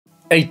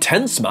A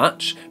tense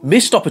match,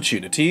 missed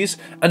opportunities,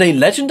 and a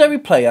legendary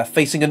player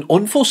facing an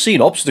unforeseen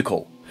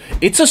obstacle.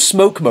 It's a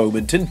smoke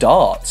moment in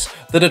darts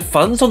that had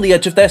fans on the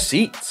edge of their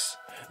seats.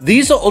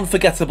 These are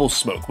unforgettable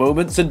smoke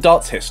moments in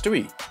darts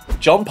history.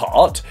 John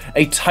Part,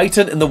 a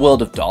titan in the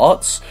world of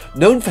darts,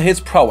 known for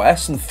his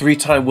prowess and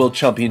 3-time world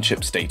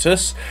championship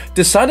status,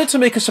 decided to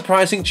make a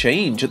surprising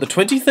change at the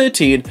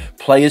 2013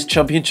 Players'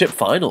 Championship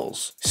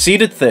Finals.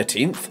 Seeded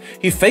 13th,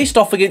 he faced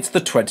off against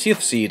the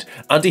 20th seed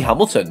Andy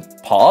Hamilton.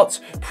 Part,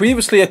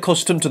 previously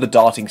accustomed to the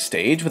darting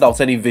stage without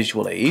any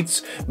visual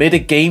aids, made a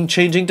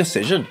game-changing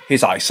decision.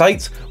 His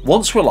eyesight,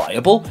 once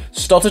reliable,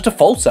 started to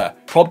falter,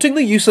 prompting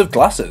the use of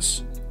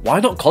glasses. Why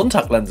not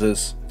contact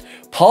lenses?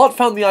 Part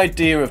found the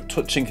idea of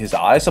touching his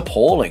eyes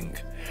appalling.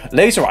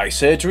 Laser eye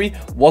surgery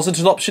wasn't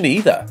an option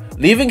either,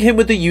 leaving him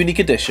with the unique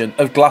addition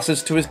of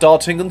glasses to his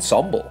darting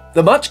ensemble.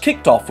 The match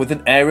kicked off with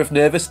an air of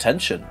nervous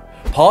tension.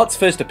 Part's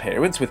first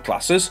appearance with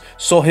glasses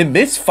saw him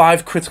miss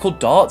 5 critical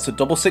darts at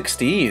double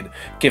 16,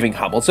 giving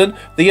Hamilton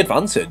the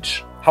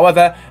advantage.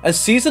 However, as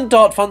seasoned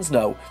dart fans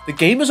know, the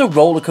game is a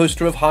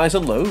rollercoaster of highs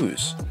and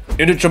lows.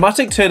 In a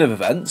dramatic turn of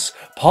events,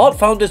 Part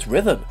found his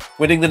rhythm,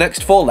 winning the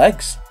next 4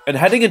 legs, and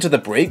heading into the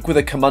break with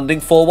a commanding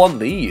 4-1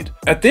 lead.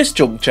 At this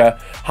juncture,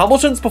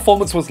 Hamilton's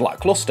performance was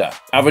lackluster,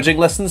 averaging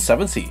less than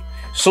 70.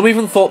 Some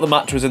even thought the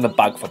match was in the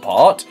bag for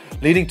Part,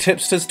 leading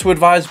tipsters to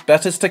advise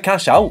bettors to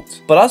cash out.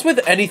 But as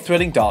with any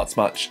thrilling darts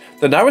match,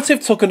 the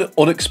narrative took an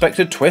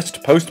unexpected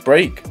twist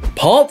post-break.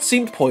 Part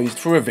seemed poised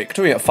for a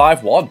victory at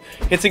 5-1,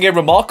 hitting a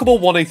remarkable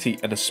 180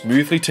 and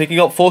smoothly taking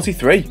up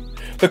 43.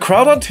 The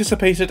crowd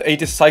anticipated a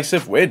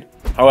decisive win.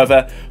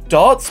 However,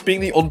 darts,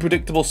 being the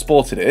unpredictable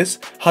sport it is,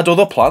 had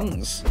other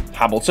plans.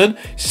 Hamilton,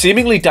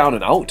 seemingly down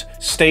and out,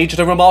 staged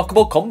a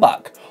remarkable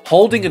comeback,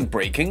 holding and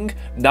breaking,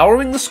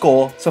 narrowing the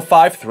score to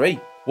 5-3.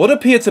 What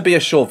appeared to be a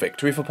sure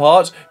victory for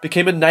Part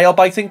became a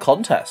nail-biting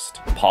contest.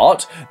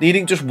 Part,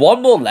 needing just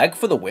one more leg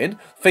for the win,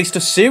 faced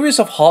a series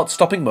of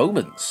heart-stopping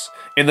moments.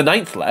 In the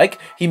 9th leg,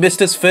 he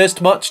missed his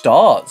first match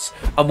darts,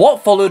 and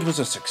what followed was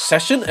a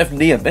succession of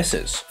near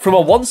misses. From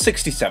a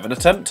 167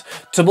 attempt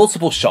to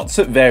multiple shots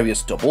at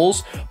various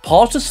doubles,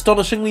 Part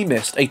astonishingly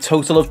missed a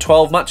total of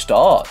 12 match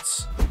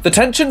darts. The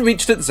tension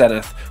reached its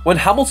zenith when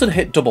Hamilton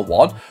hit double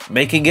 1,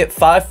 making it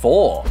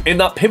 5-4. In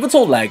that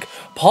pivotal leg,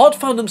 Part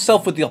found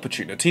himself with the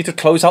opportunity to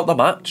close out the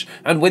match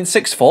and win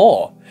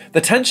 6-4.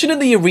 The tension in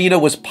the arena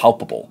was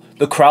palpable,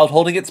 the crowd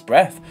holding its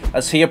breath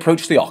as he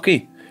approached the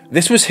oche.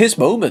 This was his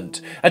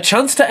moment, a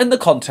chance to end the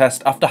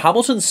contest after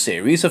Hamilton's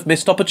series of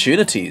missed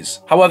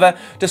opportunities. However,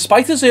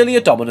 despite his earlier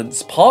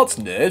dominance, Part's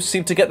nerves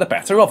seemed to get the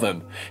better of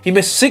him. He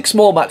missed 6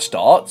 more match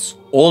darts,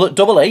 all at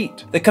double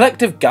 8. The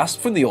collective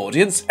gasp from the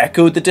audience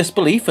echoed the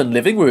disbelief in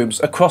living rooms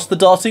across the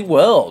darting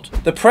world.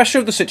 The pressure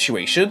of the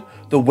situation,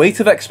 the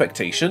weight of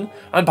expectation,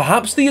 and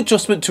perhaps the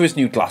adjustment to his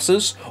new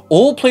glasses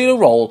all played a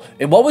role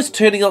in what was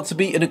turning out to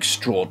be an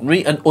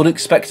extraordinary and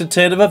unexpected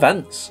turn of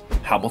events.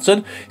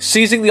 Hamilton,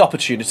 seizing the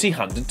opportunity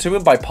handed to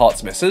him by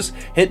Part's misses,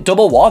 hit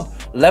double 1,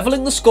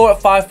 levelling the score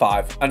at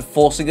 5-5 and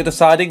forcing a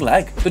deciding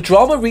leg. The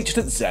drama reached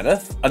its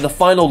zenith, and the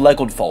final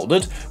leg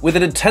unfolded with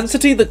an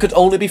intensity that could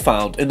only be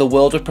found in the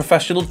world of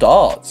professional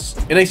darts.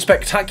 In a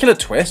spectacular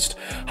twist,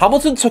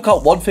 Hamilton took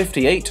out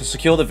 158 to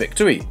secure the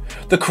victory.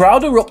 The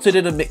crowd erupted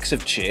in a mix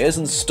of cheers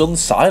and stunned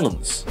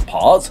silence.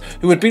 Part,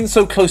 who had been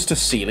so close to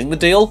sealing the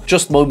deal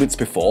just moments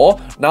before,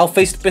 now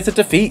faced bitter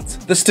defeat.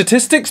 The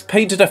statistics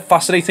painted a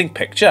fascinating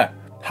picture.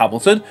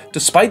 Hamilton,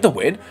 despite the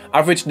win,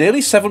 averaged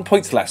nearly 7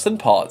 points less than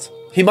Part.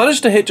 He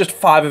managed to hit just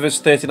 5 of his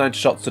 39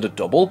 shots at a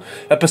double,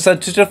 a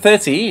percentage of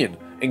 13.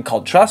 In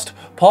contrast,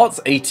 Part's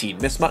 18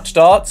 mismatched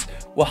darts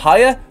were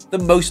higher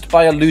than most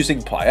by a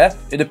losing player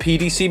in a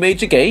PDC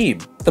major game.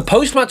 The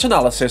post-match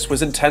analysis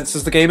was intense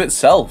as the game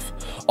itself.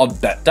 On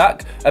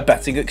BetDAC, a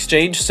betting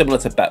exchange similar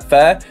to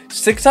Betfair,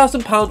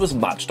 £6,000 was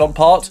matched on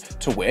Part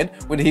to win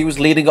when he was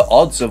leading at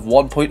odds of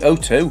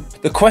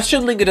 1.02. The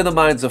question lingered in the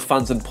minds of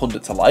fans and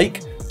pundits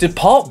alike: did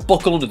Part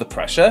buckle under the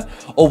pressure,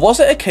 or was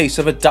it a case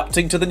of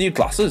adapting to the new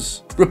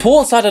glasses?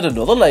 Reports added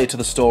another layer to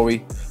the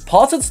story.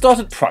 Part had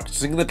started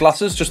practicing the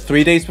glasses just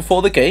 3 days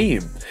before the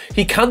game.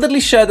 He candidly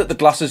shared that the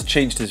glasses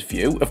changed his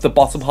view of the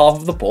bottom half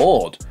of the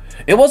board.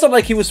 It wasn't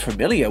like he was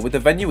familiar with the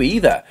venue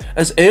either,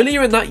 as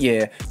earlier in that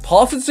year,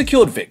 Part had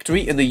secured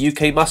victory in the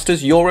UK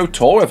Masters Euro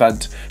Tour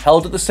event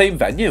held at the same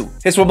venue.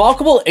 His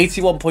remarkable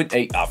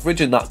 81.8 average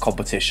in that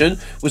competition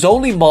was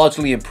only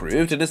marginally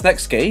improved in his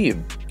next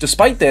game.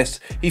 Despite this,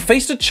 he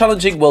faced a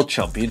challenging World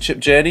Championship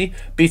journey,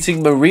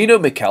 beating Marino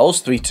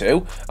Michels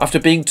 3-2 after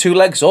being 2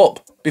 legs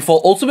up,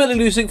 before ultimately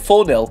losing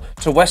 4-0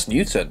 to West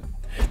Newton.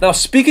 Now,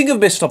 speaking of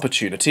missed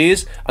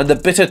opportunities and the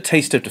bitter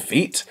taste of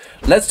defeat,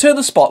 let's turn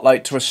the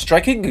spotlight to a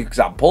striking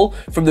example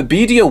from the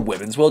BDO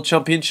Women's World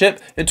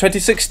Championship in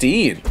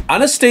 2016.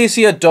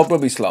 Anastasia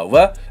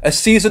Dobromislova, a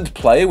seasoned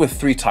player with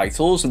 3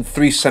 titles and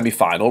 3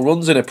 semi-final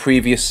runs in her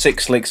previous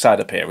 6 lakeside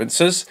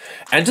appearances,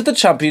 entered the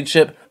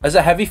championship as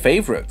a heavy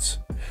favourite.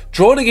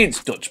 Drawn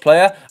against Dutch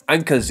player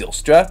Anke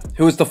Zylstra,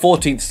 who was the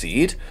 14th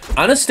seed,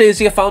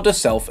 Anastasia found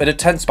herself in a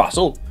tense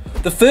battle.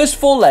 The first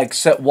 4 legs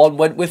set 1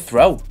 went with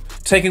throw.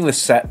 taking the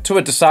set to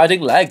a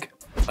deciding leg.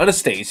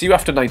 Anastasia,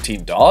 after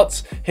 19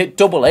 darts, hit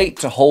double 8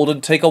 to hold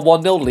and take a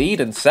 1-0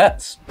 lead in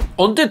sets.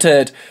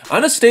 Undeterred,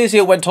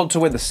 Anastasia went on to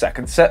win the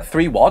second set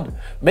 3-1,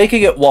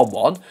 making it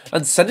 1-1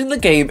 and sending the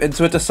game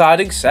into a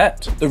deciding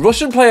set. The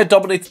Russian player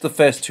dominated the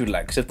first 2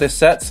 legs of this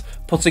set,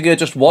 putting her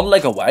just 1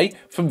 leg away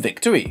from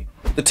victory.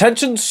 The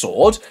tension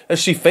soared as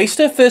she faced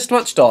her first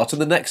match dart in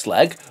the next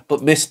leg,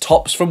 but missed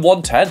tops from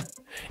 110.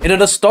 In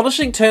an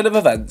astonishing turn of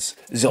events,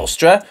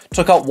 Zylstra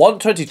took out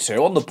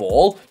 122 on the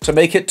ball to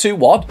make it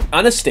 2-1.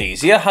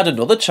 Anastasia had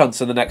another chance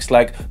in the next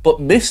leg, but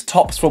missed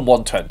tops from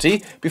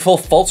 120 before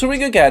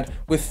faltering again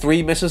with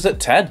 3 misses at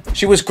 10.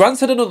 She was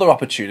granted another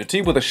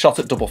opportunity with a shot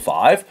at double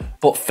 5,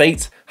 but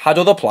fate had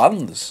other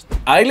plans.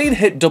 Eileen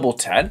hit double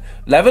 10,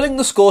 levelling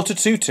the score to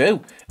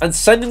 2-2 and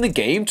sending the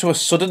game to a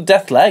sudden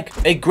death leg.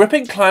 A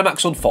gripping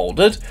climax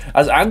unfolded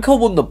as Anka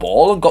won the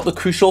ball and got the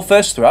crucial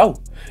first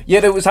throw.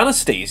 Yet it was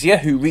Anastasia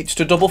who reached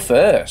a double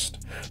first.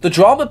 The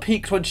drama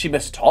peaked when she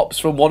missed tops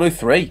from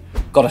 103,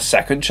 got a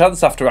second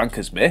chance after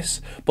Anka's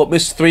miss, but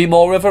missed 3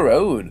 more of her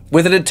own.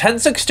 With an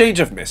intense exchange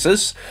of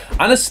misses,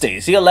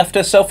 Anastasia left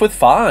herself with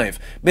 5,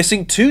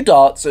 missing 2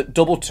 darts at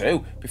double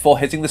 2 before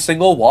hitting the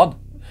single 1.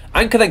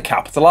 Anka then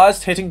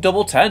capitalised, hitting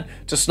double 10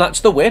 to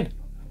snatch the win.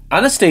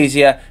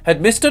 Anastasia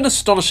had missed an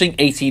astonishing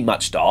 18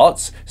 match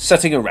darts,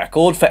 setting a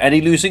record for any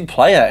losing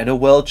player in a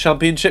World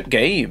Championship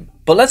game.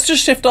 But let's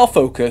just shift our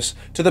focus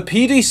to the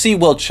PDC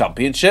World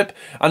Championship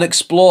and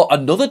explore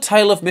another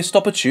tale of missed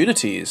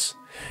opportunities.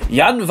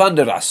 Jan van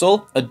der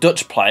Assel, a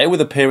Dutch player with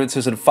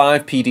appearances in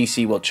 5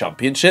 PDC World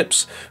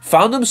Championships,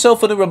 found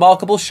himself in a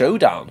remarkable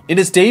showdown. In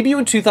his debut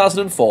in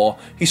 2004,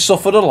 he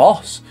suffered a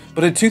loss,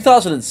 but in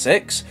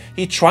 2006,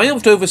 he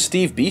triumphed over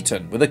Steve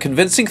Beaton with a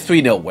convincing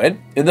 3-0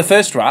 win in the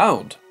first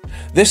round.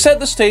 This set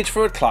the stage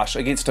for a clash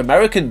against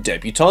American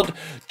debutant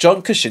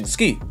John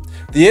Kaczynski.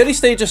 The early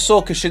stages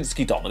saw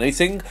Kaczynski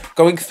dominating,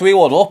 going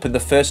 3-1 up in the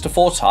first to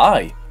 4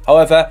 tie.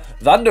 However,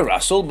 van der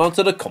Assel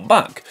mounted a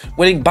comeback,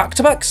 winning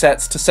back-to-back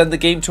sets to send the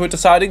game to a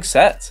deciding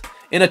set.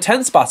 In a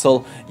tense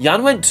battle,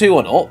 Jan went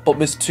 2-1 up but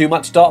missed 2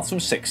 match darts from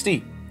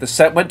 60. The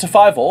set went to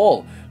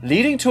 5-all,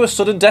 leading to a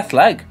sudden death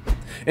leg.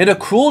 In a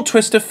cruel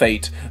twist of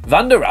fate,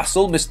 van der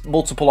Assel missed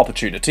multiple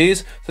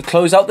opportunities to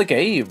close out the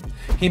game.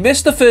 He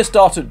missed the first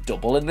dart at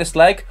double in this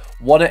leg,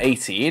 1 at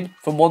 18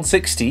 from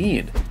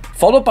 116,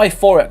 followed by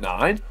 4 at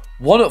 9,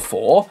 1 at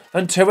 4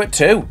 and 2 at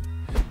 2.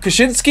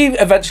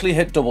 Kaczynski eventually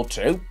hit double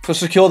 2 to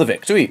secure the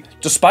victory,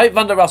 despite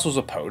van der Assel's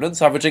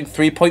opponents averaging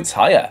 3 points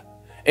higher.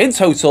 In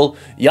total,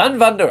 Jan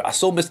van der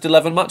Assel missed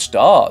 11 match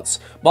darts,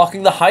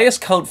 marking the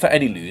highest count for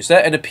any loser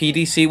in a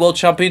PDC World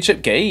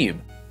Championship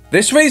game.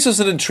 This raises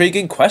an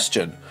intriguing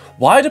question.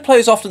 Why do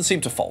players often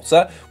seem to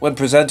falter when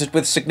presented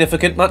with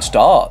significant match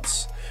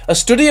darts? A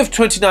study of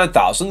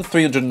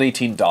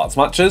 29,318 darts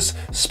matches,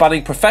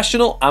 spanning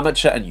professional,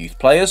 amateur and youth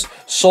players,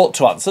 sought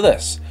to answer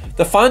this.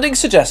 The findings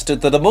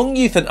suggested that among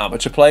youth and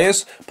amateur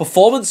players,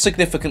 performance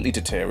significantly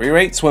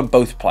deteriorates when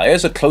both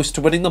players are close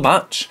to winning the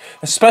match,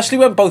 especially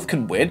when both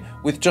can win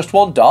with just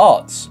 1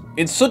 dart.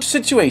 In such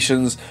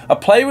situations, a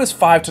player is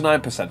 5 to 9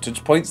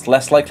 percentage points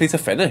less likely to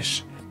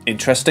finish.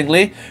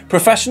 Interestingly,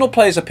 professional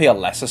players appear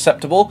less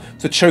susceptible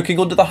to choking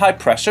under the high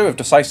pressure of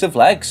decisive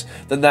legs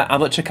than their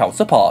amateur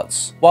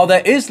counterparts. While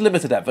there is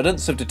limited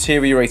evidence of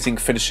deteriorating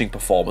finishing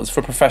performance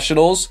for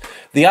professionals,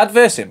 the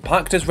adverse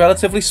impact is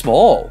relatively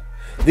small.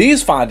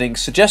 These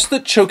findings suggest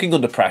that choking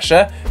under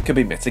pressure can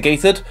be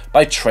mitigated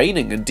by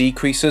training and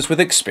decreases with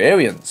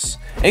experience.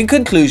 In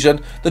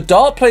conclusion, the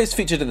dart players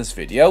featured in this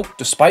video,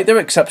 despite their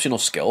exceptional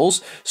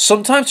skills,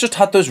 sometimes just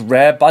had those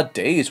rare bad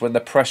days when the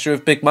pressure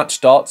of big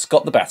match darts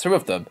got the better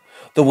of them.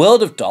 The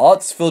world of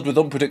darts, filled with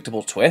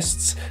unpredictable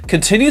twists,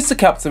 continues to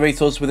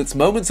captivate us with its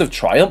moments of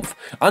triumph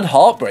and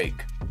heartbreak.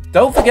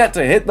 Don't forget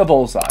to hit the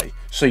bullseye,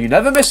 so you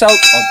never miss out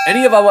on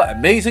any of our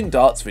amazing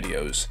darts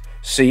videos.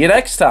 See you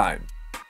next time!